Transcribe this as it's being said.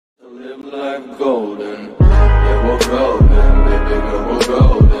Live like golden, yeah, we're golden, baby girl, we're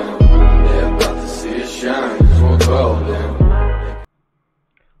golden. They're about to see us shine, cause we're golden.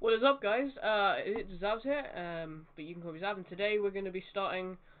 What is up, guys? It's Zavs here, but you can call me Zav, and today we're going to be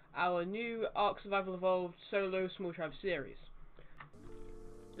starting our new Ark Survival Evolved solo small tribe series.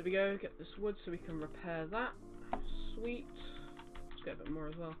 There we go, get this wood so we can repair that. Sweet. Let's get a bit more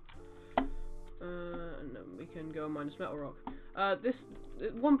as well. And then we can go and mine this metal rock. This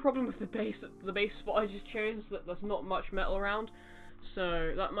one problem with the base spot I just chose is that there's not much metal around,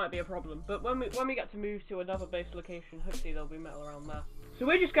 so that might be a problem. But when we get to move to another base location, hopefully there'll be metal around there. So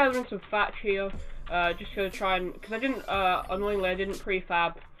we're just gathering some thatch here, just gonna try and, because I didn't, annoyingly I didn't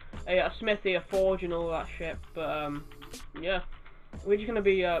prefab a smithy, a forge, and all that shit. But yeah, we're just gonna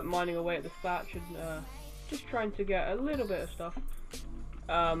be mining away at the thatch and just trying to get a little bit of stuff.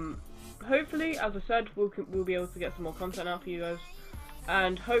 Hopefully, as I said, we'll be able to get some more content out for you guys,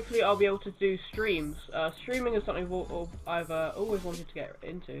 and hopefully I'll be able to do streams. Streaming is something I've always wanted to get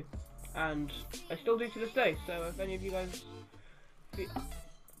into, and I still do to this day. So if any of you guys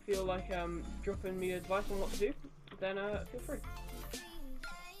feel like dropping me advice on what to do, then feel free.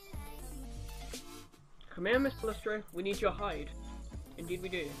 Come here, Mr. Listro. We need your hide. Indeed we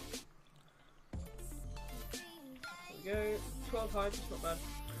do. There we go. 12 hides. It's not bad.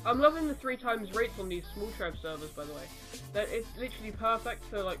 I'm loving the 3x rates on these small tribe servers, by the way. That it's literally perfect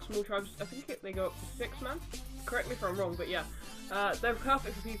for like small tribes. I think they go up to 6 man. Correct me if I'm wrong, but yeah, they're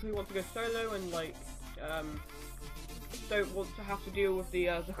perfect for people who want to go solo and like don't want to have to deal with the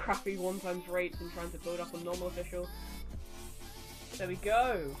crappy 1x rates and trying to build up on normal official. There we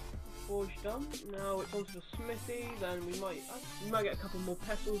go. Forge done. Now it's onto the smithy. Then we might get a couple more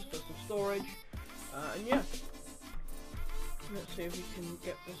pestles for some storage. And yeah. Let's see if we can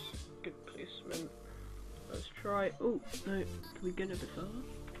get this good placement. Let's try. Oh no! Can we get a bit further?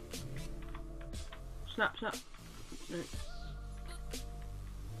 Snap, snap. No.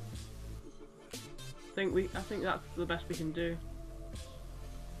 I think that's the best we can do.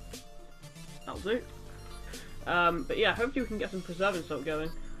 That'll do. But yeah, hopefully we can get some preserving salt going.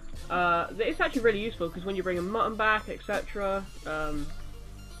 It's actually really useful because when you bring a mutton back, etc.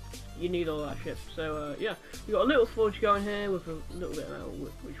 You need all that shit. So yeah, we got a little forge going here with a little bit of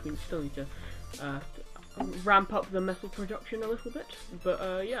metal, which we still need to ramp up the metal production a little bit.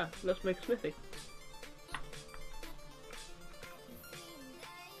 But yeah, let's make a smithy.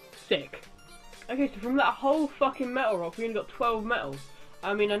 Sick. Okay, so from that whole fucking metal rock, we only got 12 metal.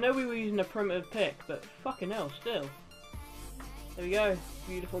 I mean, I know we were using a primitive pick, but fucking hell, still. There we go,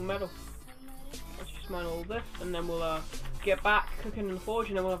 beautiful metal. Let's just mine all this, and then we'll get back cooking in the forge,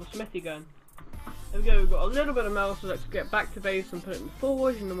 and then we'll have a smithy going. There we go, we've got a little bit of metal, so let's get back to base and put it in the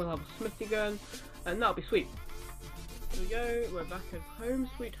forge, and then we'll have a smithy going, and that'll be sweet. There we go, we're back at home,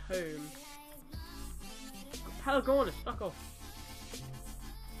 sweet home. Pelagornis, fuck off.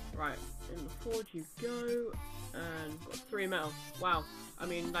 Right, in the forge you go, and we've got 3 metal. Wow, I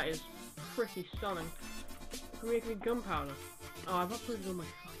mean, that is pretty stunning. Can we make gunpowder? Oh, I've uploaded all my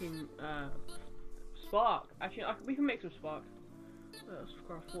fucking, spark. Actually, we can make some spark. Let's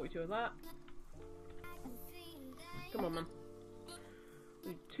craft 42 of that. Come on, man. We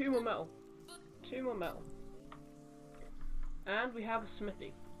need 2 more metal. 2 more metal. And we have a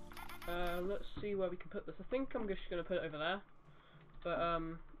smithy. Let's see where we can put this. I think I'm just going to put it over there. But,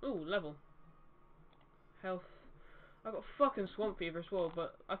 ooh, level. Health. I've got fucking swamp fever as well,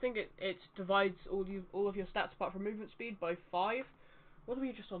 but I think it divides all of your stats apart from movement speed by 5. What do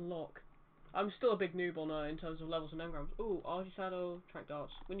we just unlock? I'm still a big noob on in terms of levels and engrams. Ooh, RG saddle, track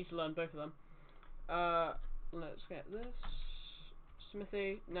darts. We need to learn both of them. Let's get this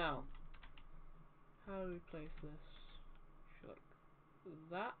smithy now. How do we place this? Like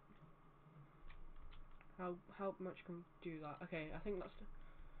that. How much can we do that? Okay, I think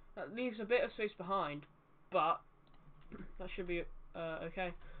that leaves a bit of space behind, but that should be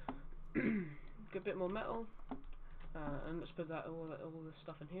okay. Good bit more metal, and let's put all this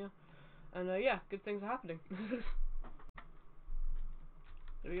stuff in here. And yeah, good things are happening.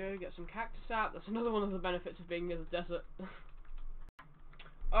 There we go, get some cactus sap. That's another one of the benefits of being near the desert.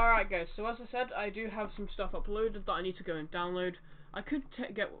 Alright guys, so as I said, I do have some stuff uploaded that I need to go and download. I could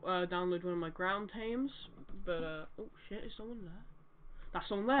download one of my ground tames, but oh shit, is someone there? That's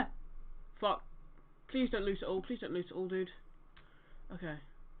someone there! Fuck. Please don't loot it all, please don't loot it all, dude. Okay.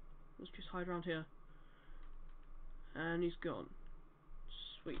 Let's just hide around here. And he's gone.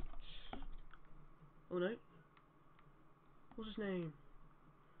 Sweet. Oh no. What's his name?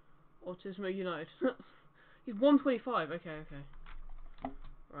 Autismo United. He's 125. Okay, okay.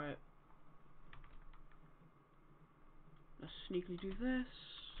 Right. Let's sneakily do this.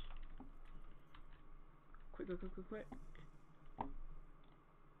 Quick.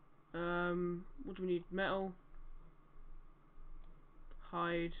 What do we need? Metal.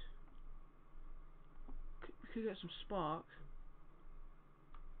 Hide. We could get some spark.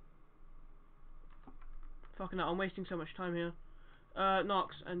 Fucking hell, I'm wasting so much time here.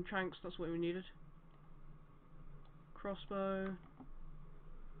 Nox and tranks, that's what we needed. Crossbow.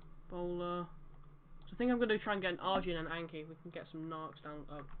 Bowler. So I think I'm going to try and get an Arjun and Anki. We can get some Nox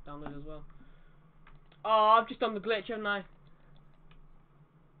downloaded as well. Oh, I've just done the glitch, haven't I?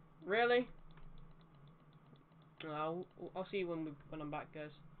 Really? I'll see you when I'm back, guys.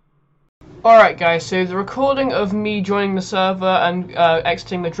 Alright guys, so the recording of me joining the server and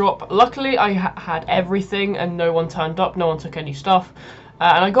exiting the drop, luckily I had everything and no one turned up, no one took any stuff,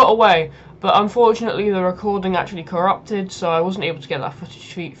 and I got away, but unfortunately the recording actually corrupted, so I wasn't able to get that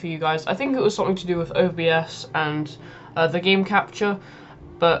footage for you guys. I think it was something to do with OBS and the game capture,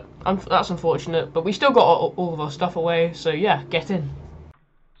 but that's unfortunate, but we still got all of our stuff away, so yeah, get in.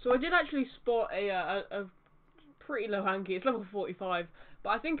 So I did actually spot a pretty low Anki. It's level 45, but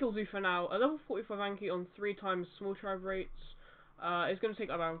I think it'll do for now. A level 45 Anki on 3 times small tribe rates. It's going to take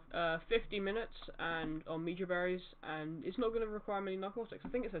around 50 minutes and on meteor berries, and it's not going to require many narcotics. I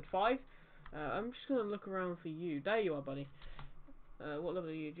think it said 5. I'm just going to look around for you. There you are, buddy. What level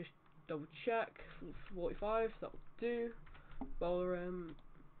are you? Just double check. 45. That will do. Bowler.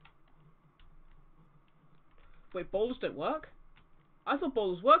 Wait, bowlers don't work? I thought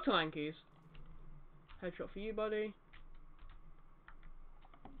bowlers worked on Ankies. Headshot for you, buddy.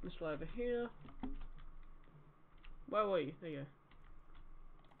 This way over here. Where were you? There you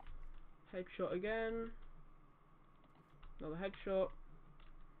go. Headshot again. Another headshot.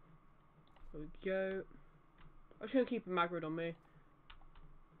 There we go. I'm just gonna keep a Magrid on me.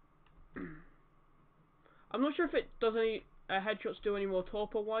 I'm not sure if it does any headshots do any more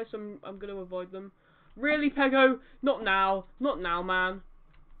torpor wise, so I'm gonna avoid them. Really, Pego? Not now. Not now, man.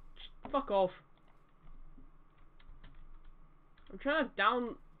 Just fuck off. I'm trying to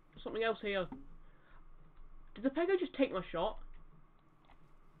down something else here. Did the Pego just take my shot?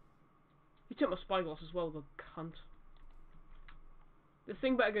 He took my spyglass as well, the cunt. This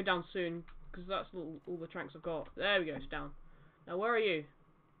thing better go down soon, because that's all the tranks I've got. There we go, it's down. Now where are you?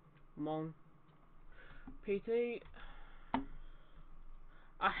 Mong. PT.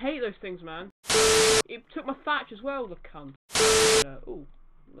 I hate those things, man. It took my thatch as well, the cunt. Ooh,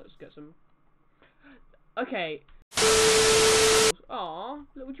 let's get some. Okay. Aw,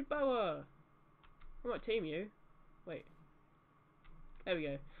 little Jaboa. I might team you. Wait. There we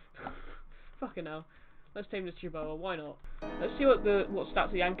go. Fucking hell. Let's tame this Jaboa, why not? Let's see what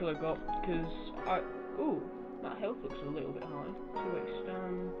stats the Ankler got, because ooh, that health looks a little bit high. 2x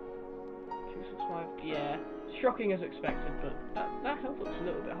stun. 265. Yeah. Shocking as expected, but that health looks a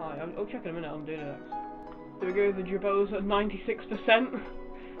little bit high. I'll check in a minute on Dunadex. There we go, the Jaboa's at 96%.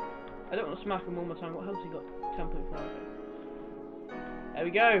 I don't want to smack him one more time. What health has he got? 10.5. There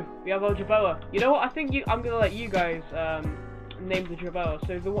we go. We have our Jaboa. You know what? I think I'm gonna let you guys name the Jaboa.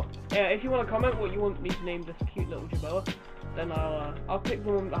 So if you want to comment what you want me to name this cute little Jaboa, then I'll pick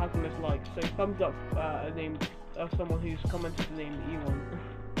the one that has the most likes. So thumbs up a name of someone who's commented the name that you want.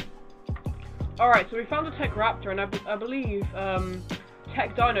 Alright, so we found a Tech Raptor, and I believe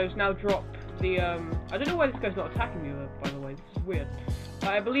Tech Dinos now drop the I don't know why this guy's not attacking me, by the way. This is weird.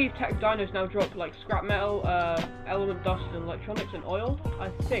 I believe Tech Dinos now drop like scrap metal, element dust, and electronics and oil. I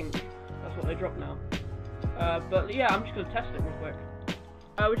think that's what they drop now. But yeah, I'm just gonna test it real quick.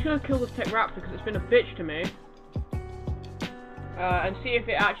 We're just gonna kill this Tech Raptor because it's been a bitch to me, and see if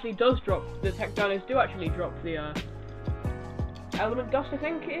it actually does drop. The Tech Dinos do actually drop the element dust, I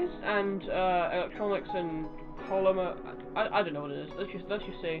think it is, and electronics and polymer. I don't know what it is. Let's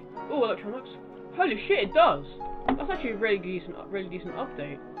just see. Oh, electronics. Holy shit, it does. That's actually a really decent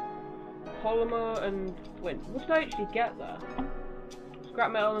update. Polymer and wait, what did I actually get there?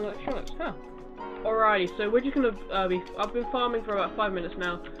 Scrap metal and electronics, huh? Alrighty, so we're just gonna I've been farming for about 5 minutes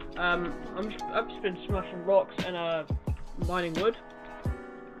now. I've just been smashing rocks and mining wood.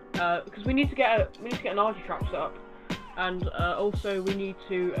 Because we need to get an archery trap set up, and also we need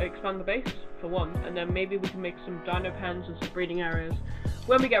to expand the base for one, and then maybe we can make some dino pens and some breeding areas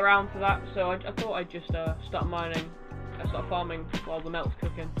when we get around to that. So I thought I'd just start farming while the melt's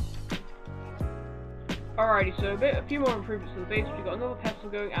cooking. Alrighty, so a few more improvements to the base. We've got another pestle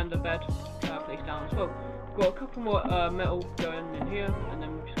going and a bed placed down as well. We've got a couple more metal going in here, and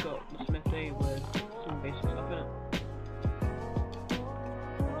then we've just got the smithy with some basic stuff in it.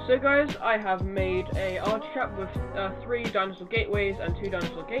 So guys, I have made a archery trap with 3 dinosaur gateways and 2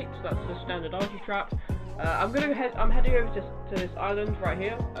 dinosaur gates. That's the standard archery trap. I'm heading over to this island right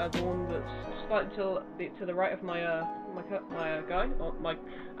here, the one that's slightly to the right of my guy, or my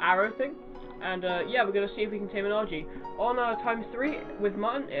arrow thing. And yeah, we're gonna see if we can tame an RG. On times 3 with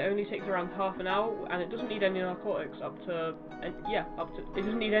mutton, it only takes around half an hour, and it doesn't need any narcotics it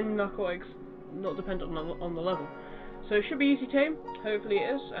doesn't need any narcotics, not dependent on the level. So it should be easy tame. Hopefully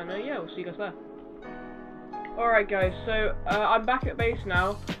it is, and yeah, we'll see you guys there. Alright guys, so I'm back at base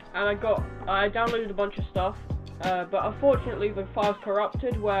now, and I downloaded a bunch of stuff, but unfortunately the file's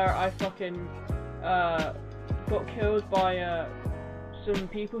corrupted, where I fucking got killed by some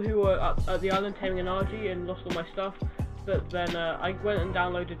people who were at the island taming an RG and lost all my stuff. But then I went and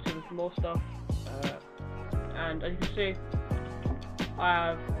downloaded some more stuff, and as you can see, I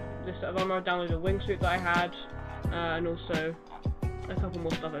have this set of armor. I downloaded a wingsuit that I had, and also a couple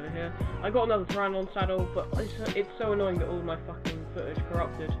more stuff over here. I got another Pteranodon saddle, but it's so annoying that all of my fucking footage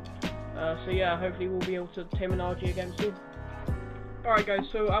corrupted. So yeah, hopefully we'll be able to tame an RG again soon. Alright guys,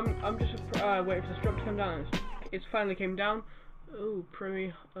 so I'm just waiting for this drop to come down. It's finally came down. Oh,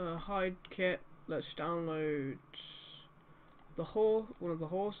 Primi hide kit. Let's download one of the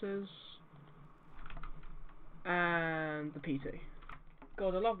horses, and the PT.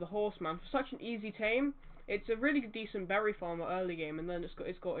 God, I love the horse, man. For such an easy tame, it's a really decent berry farmer early game, and then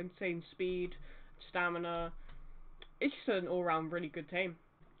it's got insane speed, stamina. It's just an all-round really good tame.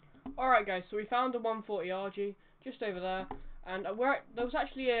 Alright guys, so we found a 140 RG just over there, and there was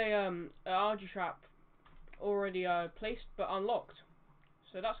actually a RG trap already placed but unlocked,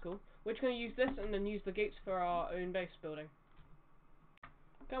 so that's cool. We're just going to use this and then use the gates for our own base building.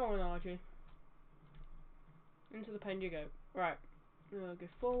 Come on, RG. Into the pen you go. Right. Go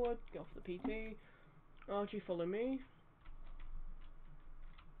forward, get off the PT. RG, follow me.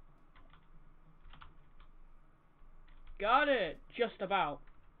 Got it! Just about.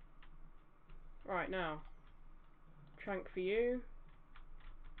 Right, now. Trank for you.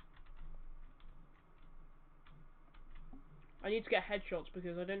 I need to get headshots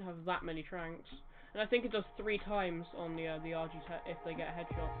because I don't have that many tranks. And I think it does 3 times on the RG if they get a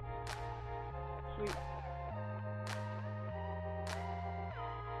headshot. Sweet.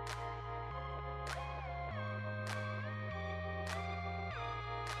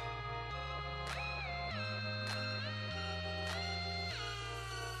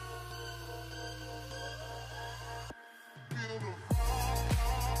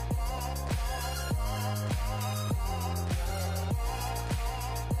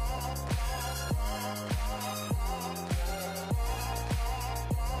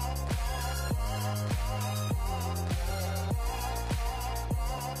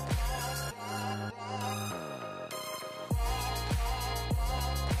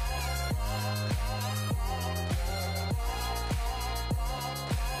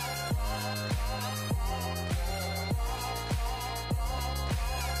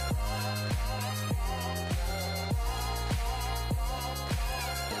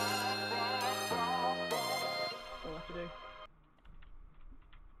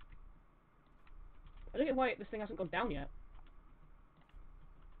 I don't get why this thing hasn't gone down yet.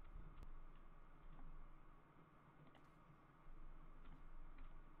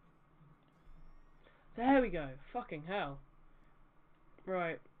 There we go. Fucking hell.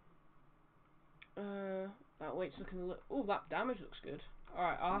 Right. That weight's looking a little... Oh, that damage looks good.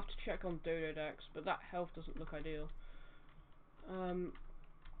 Alright, I'll have to check on Dodo Dex, but that health doesn't look ideal.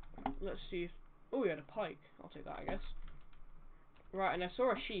 Let's see if... Oh, we had a pike. I'll take that, I guess. Right, and I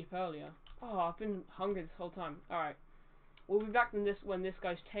saw a sheep earlier. Oh, I've been hungry this whole time. Alright. We'll be back when this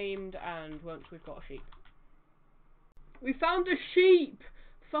guy's tamed and once we've got a sheep. We found a sheep!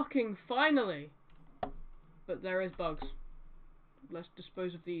 Fucking finally! But there is bugs. Let's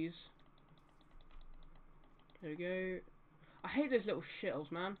dispose of these. There we go. I hate those little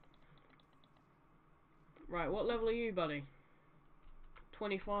shittles, man. Right, what level are you, buddy?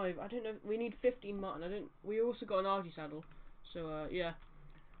 25. I don't know. We need 15 mutton. We also got an RG saddle. So, yeah.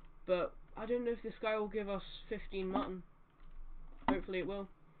 But I don't know if this guy will give us 15 mutton. Hopefully it will.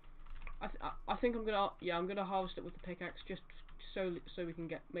 I think I'm gonna harvest it with the pickaxe just so we can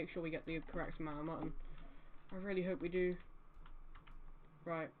make sure we get the correct amount of mutton. I really hope we do.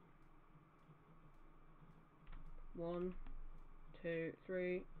 Right. 1, 2,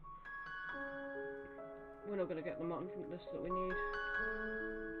 3. We're not gonna get the mutton from this that we need.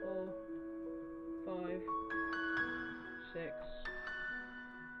 4, 5, 6,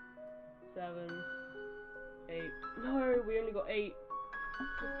 7, 8. No, we only got 8.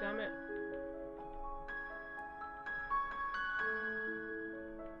 God damn it.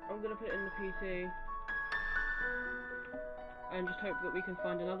 I'm gonna put it in the PT and just hope that we can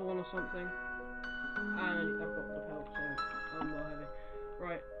find another one or something. And I've got the pelt, so I'm well heavy.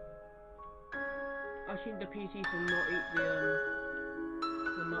 Right. I think the PT to not eat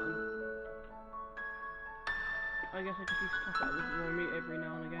the mutton. I guess I just need to top it up with raw meat every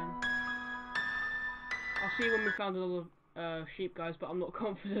now and again. I'll see when we found another sheep, guys, but I'm not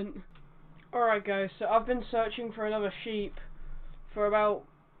confident. Alright guys, so I've been searching for another sheep for about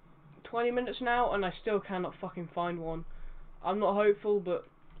 20 minutes now, and I still cannot fucking find one. I'm not hopeful, but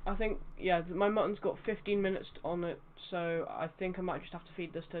I think, yeah, my mutton's got 15 minutes on it, so I think I might just have to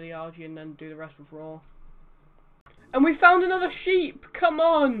feed this to the algae and then do the rest with raw. And we found another sheep! Come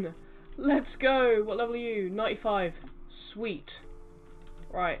on! Let's go! What level are you? 95. Sweet.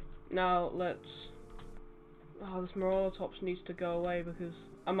 Right, now let's... Oh, this Morolotops needs to go away because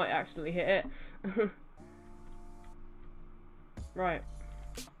I might accidentally hit it. Right.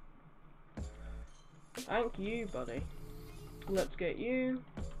 Thank you, buddy. Let's get you.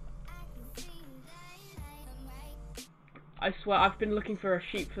 I swear, I've been looking for a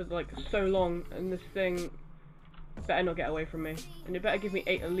sheep for like so long, and this thing better not get away from me. And it better give me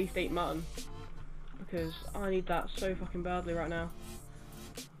at least 8 mutton, because I need that so fucking badly right now.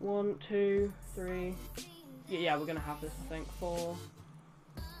 1, 2, 3. Yeah, we're gonna have this, I think. 4,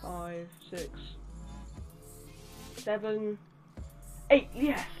 5, 6, 7, 8.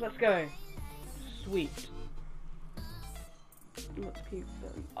 Yes, let's go. Sweet. Let's keep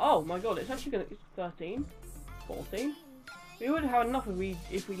them. Oh my god, it's actually gonna. It's 13, 14. We would have enough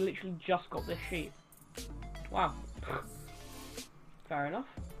if we literally just got this sheep. Wow. Fair enough.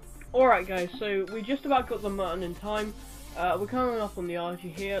 Alright guys, so we just about got the mutton in time. We're coming up on the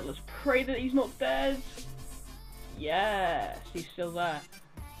algae here. Let's pray that he's not dead. Yes, he's still there.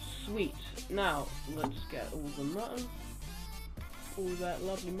 Sweet. Now, let's get all the mutton. All that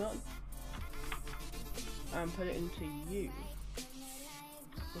lovely mutton. And put it into you.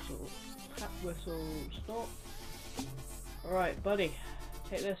 Whistle. Hat whistle. Stop. Alright, buddy.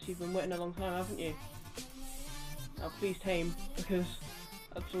 Take this. You've been waiting a long time, haven't you? Now please tame, because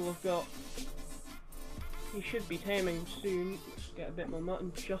that's all I've got. He should be taming soon. Let's get a bit more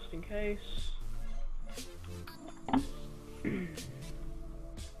mutton just in case.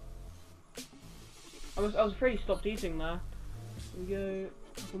 I was afraid he stopped eating there. Here we go,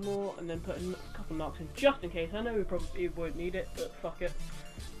 a couple more, and then put a couple knocks in just in case. I know we probably won't need it, but fuck it.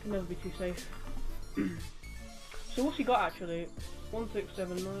 Can never be too safe. So what's he got actually?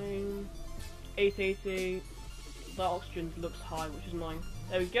 1679, 880. That oxygen looks high, which is annoying.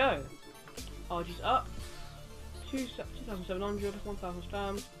 There we go. RG's up. 2,700, 1,000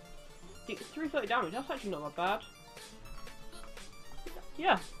 spam. 330 damage. That's actually not that bad.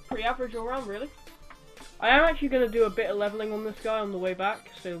 Yeah, pretty average all round, really. I am actually going to do a bit of leveling on this guy on the way back,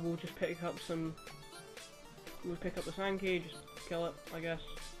 so we'll just pick up some. We'll pick up the Sankey, just kill it, I guess.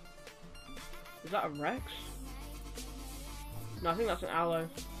 Is that a Rex? No, I think that's an Aloe.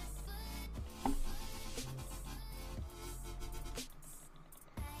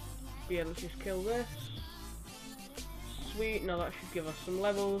 Yeah, let's just kill this. Sweet, now that should give us some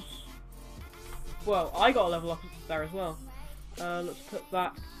levels. Well, I got a level up there as well. Let's put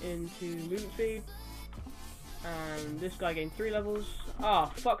that into movement speed. And this guy gained 3 levels. Ah,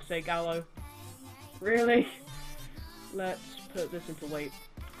 fuck's sake, Aloe. Really? Let's put this into weight,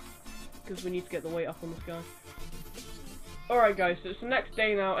 because we need to get the weight up on this guy. Alright guys, so it's the next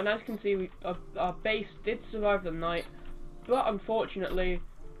day now, and as you can see, our base did survive the night, but unfortunately,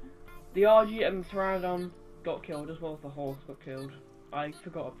 the RG and the Pteranodon got killed, as well as the horse got killed. I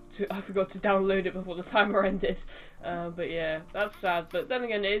forgot to download it before the timer ended, but yeah, that's sad. But then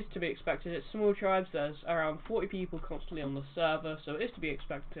again, it is to be expected. It's small tribes. There's around 40 people constantly on the server, so it is to be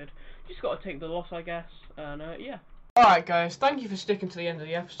expected. Just got to take the loss, I guess. And yeah. Alright guys, thank you for sticking to the end of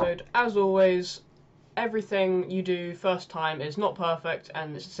the episode. As always, everything you do first time is not perfect,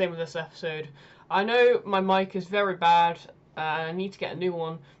 and it's the same with this episode. I know my mic is very bad, I need to get a new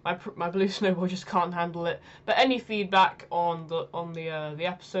one. My blue snowball just can't handle it. But any feedback on the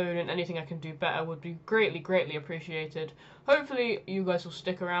episode and anything I can do better would be greatly appreciated. Hopefully you guys will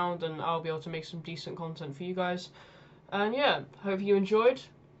stick around and I'll be able to make some decent content for you guys. And yeah, hope you enjoyed.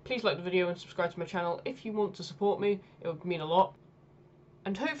 Please like the video and subscribe to my channel if you want to support me. It would mean a lot.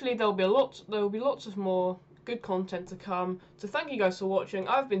 And hopefully there will be lots of more good content to come. So thank you guys for watching.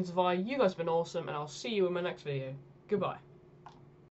 I've been Xavii, you guys have been awesome, and I'll see you in my next video. Goodbye.